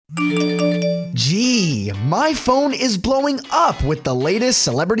OMG, my phone is blowing up with the latest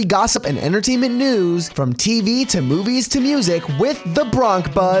celebrity gossip and entertainment news from TV to movies to music with the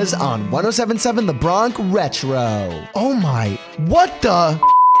Bronc Buzz on 107.7 The Bronc Retro. Oh my, what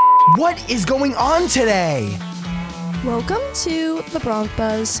is going on today? Welcome to the Bronc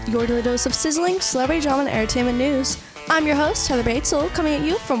Buzz, your daily dose of sizzling celebrity drama and entertainment news. I'm your host, Heather Batezel, coming at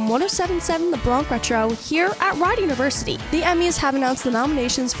you from 107.7 The Bronc Retro here at Rider University. The Emmys have announced the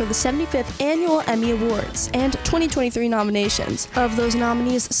nominations for the 75th Annual Emmy Awards and 2023 nominations. Of those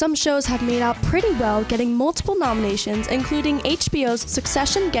nominees, some shows have made out pretty well, getting multiple nominations, including HBO's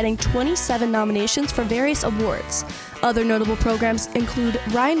Succession getting 27 nominations for various awards. Other notable programs include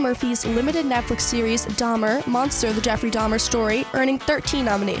Ryan Murphy's limited Netflix series Dahmer, Monster: The Jeffrey Dahmer Story, earning 13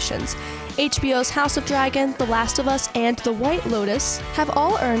 nominations. HBO's House of Dragon, The Last of Us, and The White Lotus have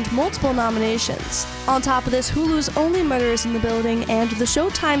all earned multiple nominations. On top of this, Hulu's Only Murders in the Building and the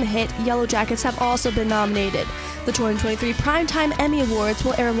Showtime hit Yellow Jackets have also been nominated. The 2023 Primetime Emmy Awards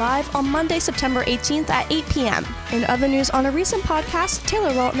will air live on Monday, September 18th at 8 p.m. In other news, on a recent podcast,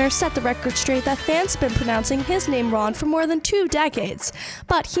 Taylor Lautner set the record straight that fans have been pronouncing his name wrong for more than 2 decades,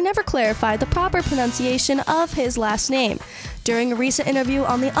 but he never clarified the proper pronunciation of his last name. During a recent interview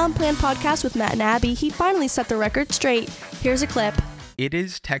on the Unplanned podcast with Matt and Abby, he finally set the record straight. Here's a clip. It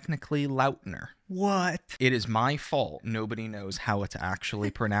is technically Lautner. What? It is my fault. Nobody knows how it's actually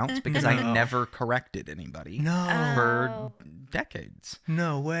pronounced because I never corrected anybody for decades.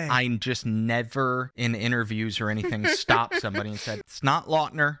 No way. I just never, in interviews or anything, stopped somebody and said, it's not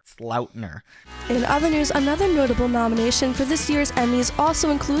Lautner, it's Lautner. In other news, another notable nomination for this year's Emmys also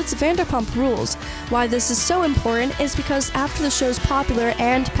includes Vanderpump Rules. Why this is so important is because after the show's popular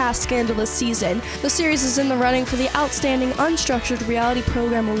and past scandalous season, the series is in the running for the Outstanding Unstructured Reality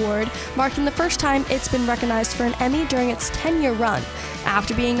Program Award, marking the first time it's been recognized for an Emmy during its 10-year run.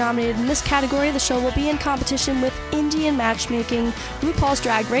 After being nominated in this category, the show will be in competition with Indian Matchmaking, RuPaul's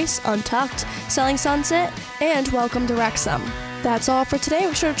Drag Race, Untucked, Selling Sunset, and Welcome to Wrexham. That's all for today.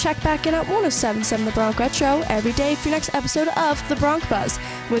 Be sure to check back in at 107.7 The Bronc Retro every day for your next episode of The Bronc Buzz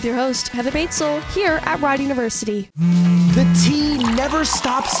with your host, Heather Batezel, here at Rider University. The tea never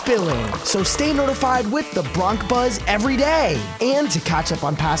stops spilling, so stay notified with the Bronc Buzz every day. And to catch up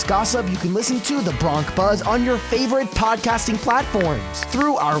on past gossip, you can listen to the Bronc Buzz on your favorite podcasting platforms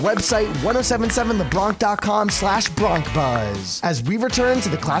through our website, 1077thebronc.com/BroncBuzz. As we return to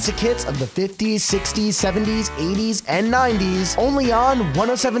the classic hits of the 50s, 60s, 70s, 80s, and 90s, only on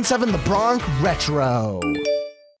 107.7 The Bronc Retro.